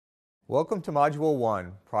Welcome to Module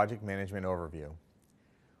 1, Project Management Overview.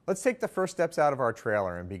 Let's take the first steps out of our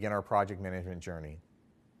trailer and begin our project management journey.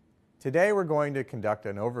 Today we're going to conduct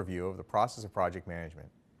an overview of the process of project management.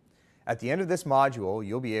 At the end of this module,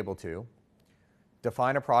 you'll be able to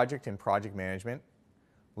define a project in project management,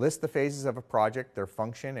 list the phases of a project, their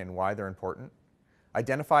function and why they're important,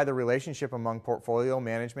 identify the relationship among portfolio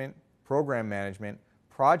management, program management,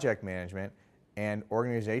 project management, and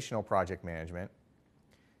organizational project management,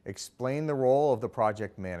 explain the role of the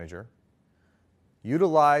project manager,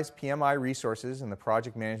 utilize PMI resources in the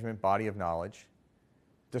project management body of knowledge,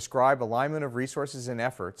 describe alignment of resources and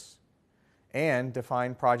efforts, and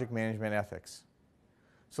define project management ethics.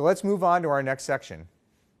 So let's move on to our next section,